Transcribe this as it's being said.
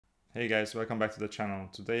Hey guys, welcome back to the channel.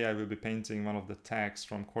 Today I will be painting one of the tags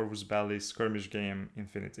from Corvus Belli skirmish game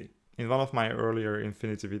Infinity. In one of my earlier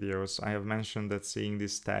Infinity videos, I have mentioned that seeing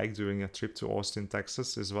this tag during a trip to Austin,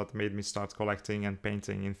 Texas is what made me start collecting and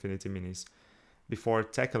painting Infinity minis. Before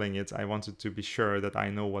tackling it, I wanted to be sure that I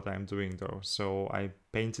know what I'm doing though, so I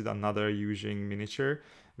painted another Jing miniature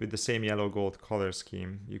with the same yellow-gold color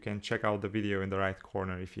scheme. You can check out the video in the right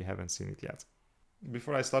corner if you haven't seen it yet.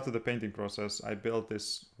 Before I started the painting process, I built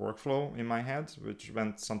this workflow in my head, which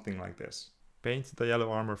went something like this. Paint the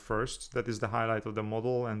yellow armor first, that is the highlight of the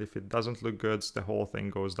model, and if it doesn't look good, the whole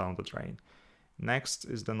thing goes down the drain. Next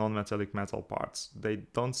is the non-metallic metal parts. They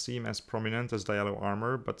don't seem as prominent as the yellow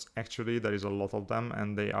armor, but actually there is a lot of them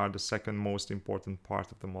and they are the second most important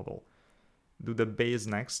part of the model. Do the base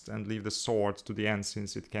next and leave the sword to the end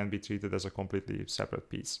since it can be treated as a completely separate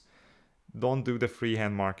piece. Don't do the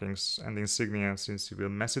freehand markings and insignia since you will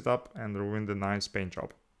mess it up and ruin the nice paint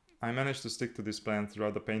job. I managed to stick to this plan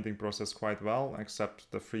throughout the painting process quite well, except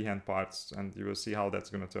the freehand parts, and you will see how that's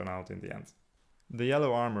going to turn out in the end. The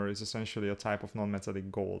yellow armor is essentially a type of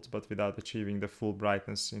non-metallic gold, but without achieving the full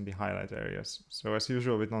brightness in the highlight areas. So as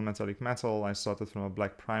usual with non-metallic metal, I started from a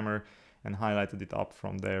black primer and highlighted it up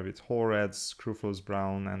from there with whole reds, scrupulous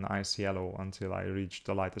brown and ice yellow until I reached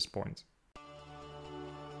the lightest point.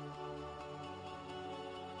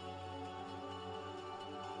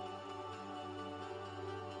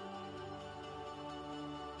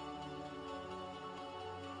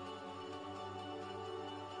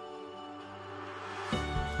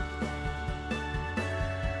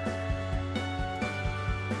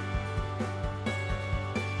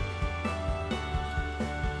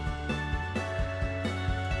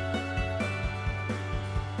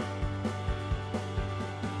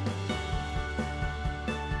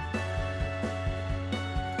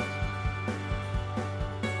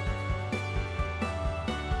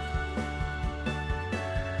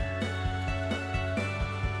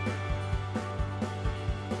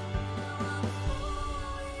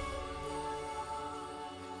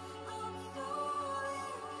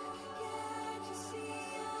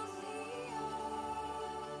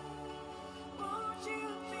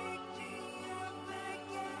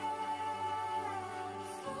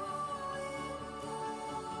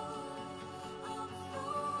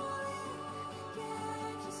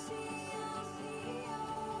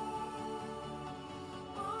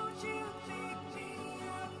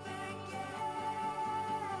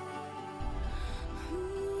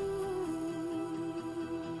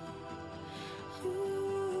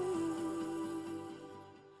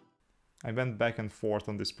 I went back and forth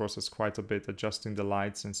on this process quite a bit, adjusting the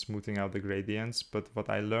lights and smoothing out the gradients, but what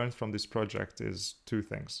I learned from this project is two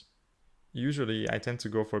things. Usually I tend to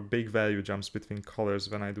go for big value jumps between colors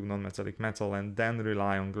when I do non-metallic metal and then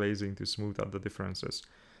rely on glazing to smooth out the differences.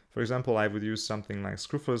 For example, I would use something like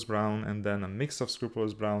scrupulous brown and then a mix of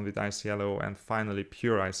scrupulous brown with ice yellow and finally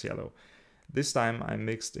pure ice yellow. This time I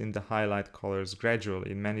mixed in the highlight colors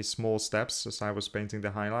gradually in many small steps as I was painting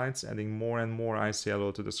the highlights, adding more and more ice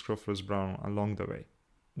yellow to the scrupulous brown along the way.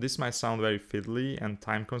 This might sound very fiddly and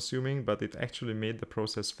time consuming, but it actually made the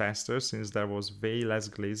process faster since there was way less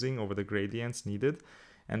glazing over the gradients needed,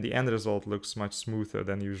 and the end result looks much smoother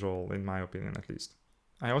than usual in my opinion at least.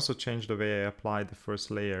 I also changed the way I applied the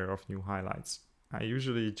first layer of new highlights. I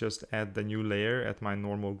usually just add the new layer at my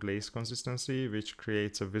normal glaze consistency, which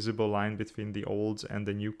creates a visible line between the old and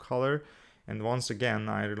the new color, and once again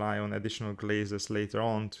I rely on additional glazes later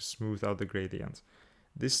on to smooth out the gradient.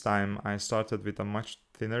 This time I started with a much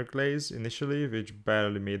thinner glaze initially, which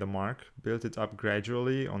barely made a mark, built it up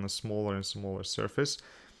gradually on a smaller and smaller surface,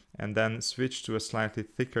 and then switched to a slightly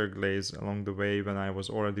thicker glaze along the way when I was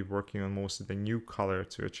already working on most of the new color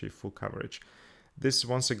to achieve full coverage. This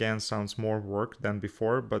once again sounds more work than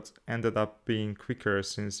before, but ended up being quicker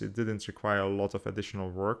since it didn't require a lot of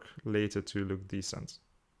additional work later to look decent.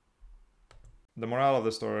 The moral of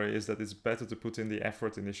the story is that it's better to put in the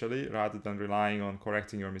effort initially rather than relying on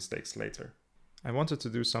correcting your mistakes later. I wanted to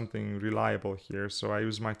do something reliable here, so I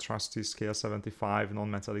used my trusty scale 75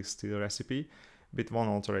 non-metallic steel recipe with one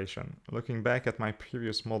alteration. Looking back at my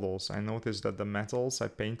previous models, I noticed that the metals I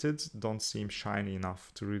painted don't seem shiny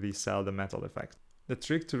enough to really sell the metal effect. The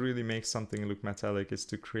trick to really make something look metallic is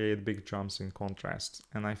to create big jumps in contrast,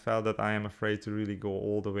 and I felt that I am afraid to really go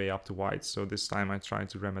all the way up to white, so this time I tried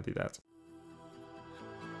to remedy that.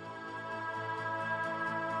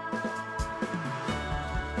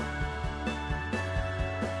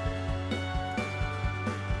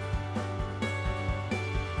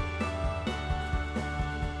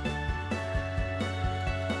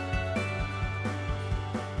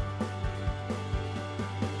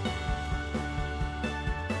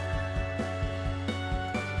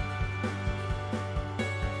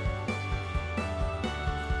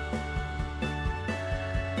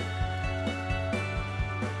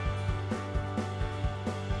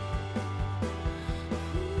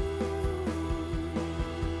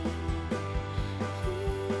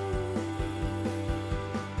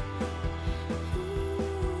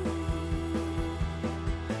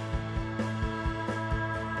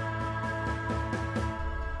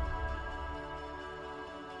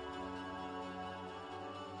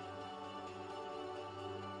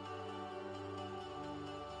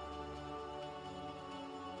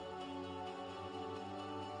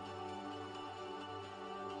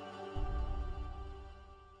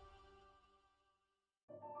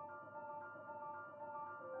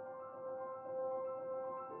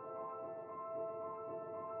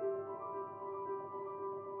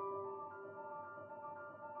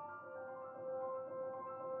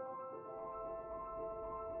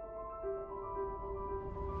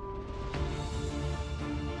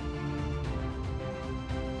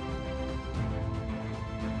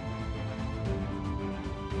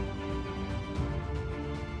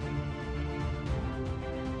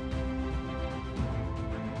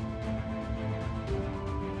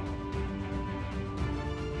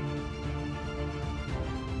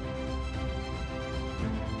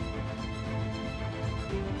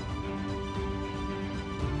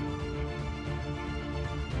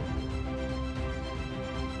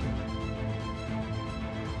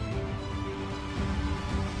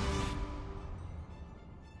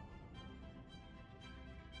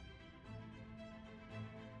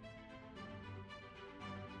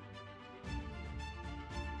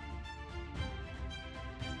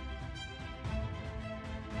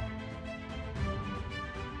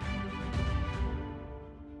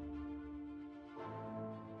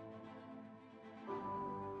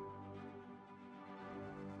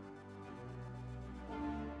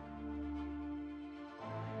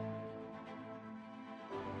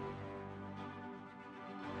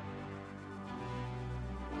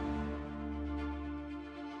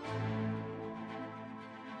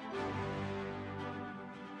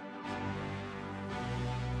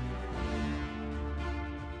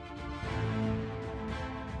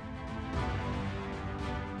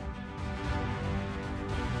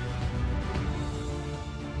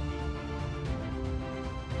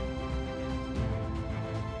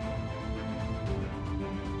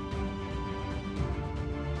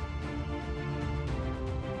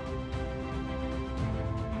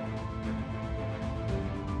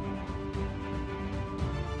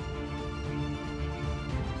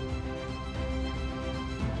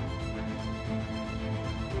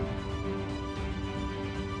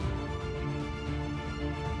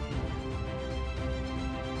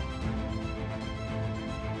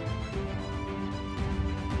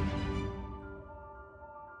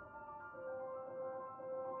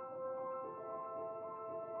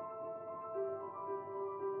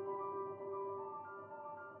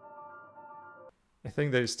 I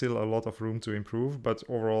think there is still a lot of room to improve, but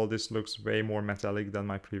overall this looks way more metallic than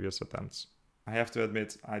my previous attempts. I have to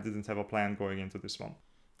admit, I didn't have a plan going into this one.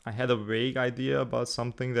 I had a vague idea about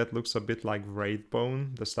something that looks a bit like Wraith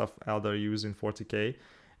Bone, the stuff Eldar use in 40k,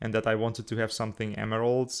 and that I wanted to have something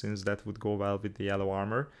emerald, since that would go well with the yellow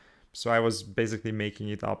armor. So I was basically making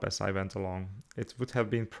it up as I went along. It would have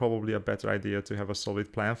been probably a better idea to have a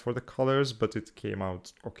solid plan for the colors, but it came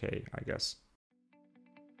out okay, I guess.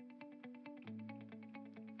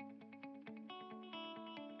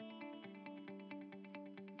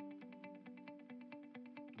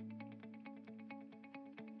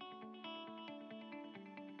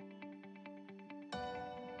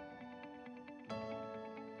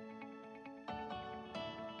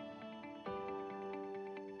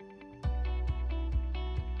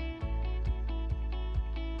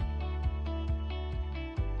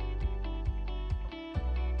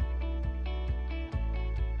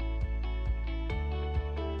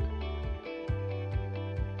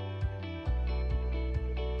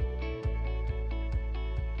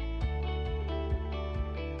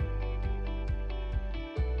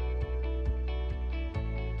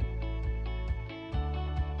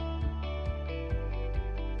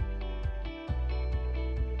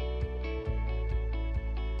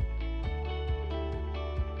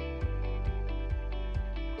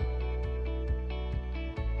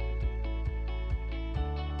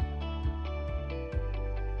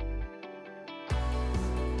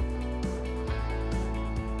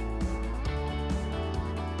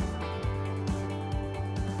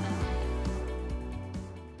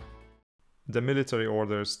 The military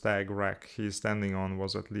order's tag rack he's standing on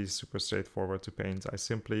was at least super straightforward to paint. I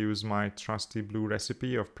simply used my trusty blue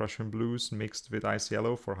recipe of Prussian blues mixed with ice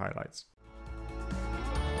yellow for highlights.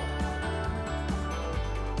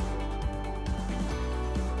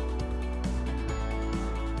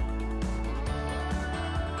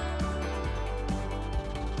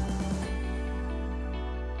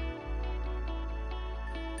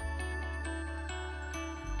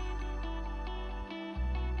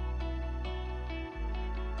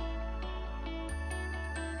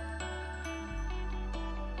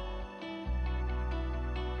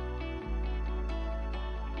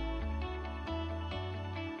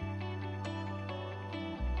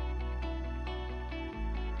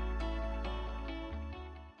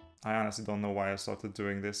 I honestly don't know why I started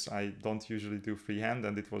doing this. I don't usually do freehand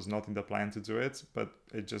and it was not in the plan to do it, but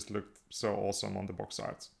it just looked so awesome on the box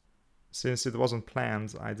art. Since it wasn't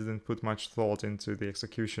planned, I didn't put much thought into the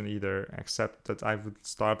execution either, except that I would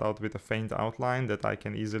start out with a faint outline that I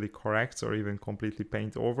can easily correct or even completely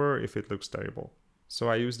paint over if it looks terrible. So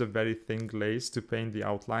I used a very thin glaze to paint the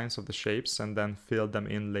outlines of the shapes and then filled them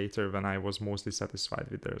in later when I was mostly satisfied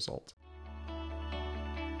with the result.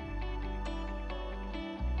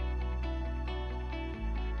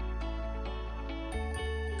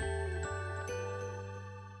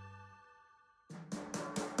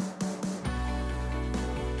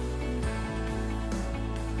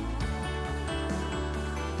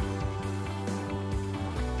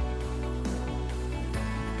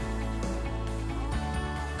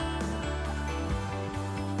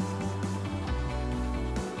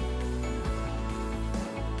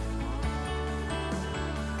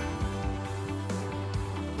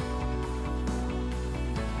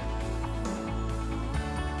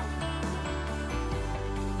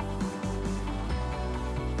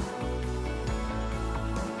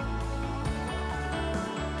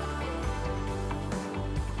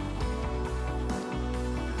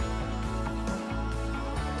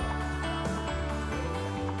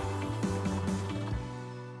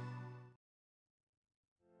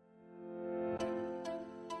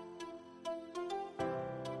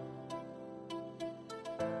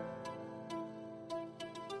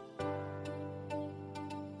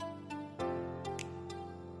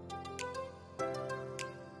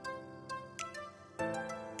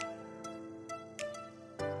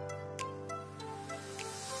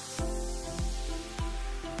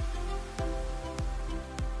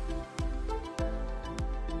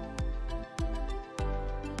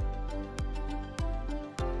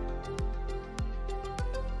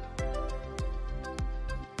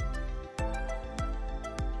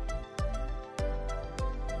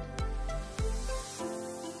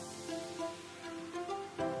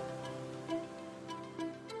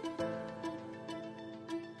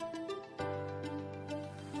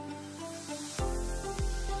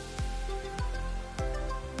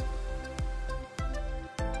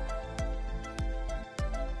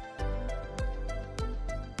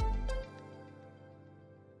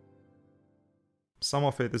 Some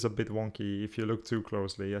of it is a bit wonky if you look too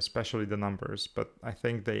closely, especially the numbers, but I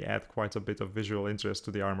think they add quite a bit of visual interest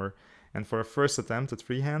to the armor, and for a first attempt at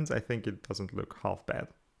freehand, I think it doesn't look half bad.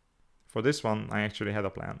 For this one, I actually had a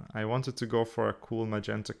plan. I wanted to go for a cool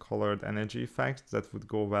magenta colored energy effect that would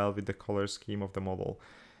go well with the color scheme of the model.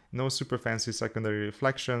 No super fancy secondary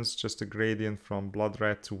reflections, just a gradient from blood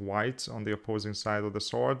red to white on the opposing side of the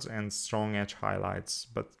sword and strong edge highlights,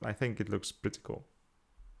 but I think it looks pretty cool.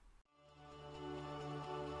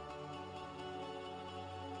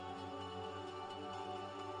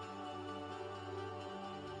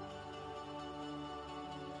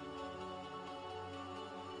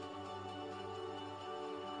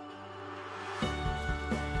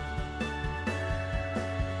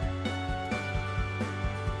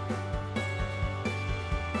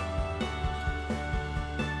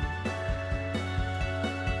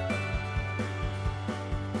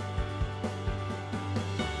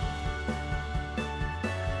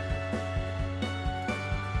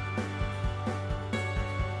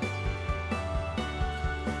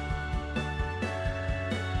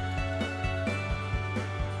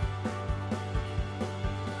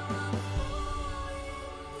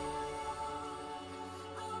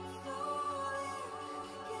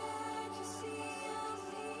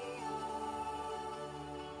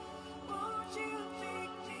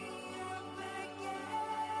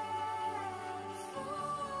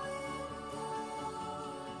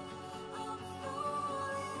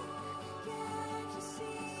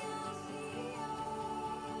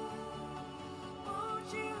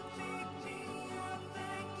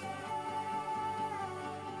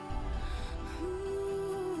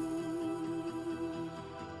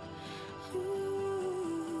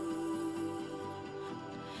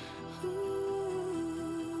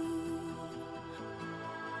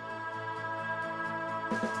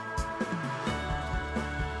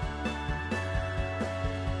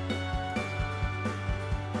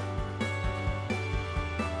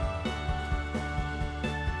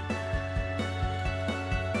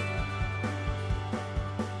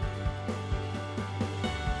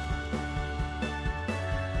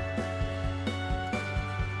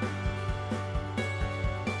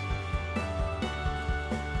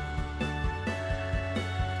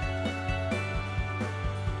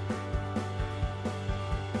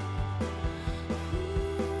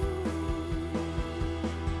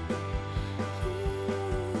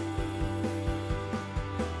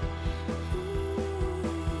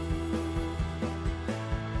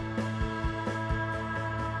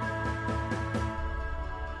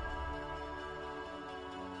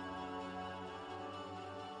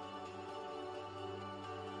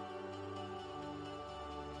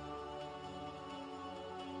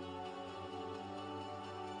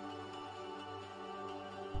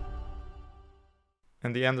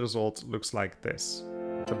 And the end result looks like this.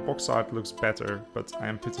 The box art looks better, but I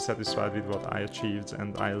am pretty satisfied with what I achieved,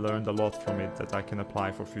 and I learned a lot from it that I can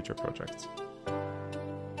apply for future projects.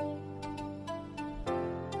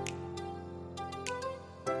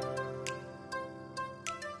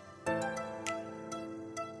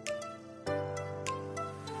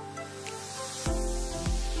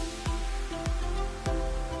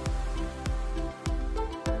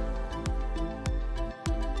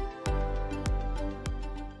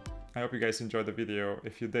 I hope you guys enjoyed the video.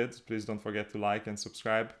 If you did, please don't forget to like and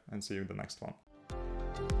subscribe, and see you in the next one.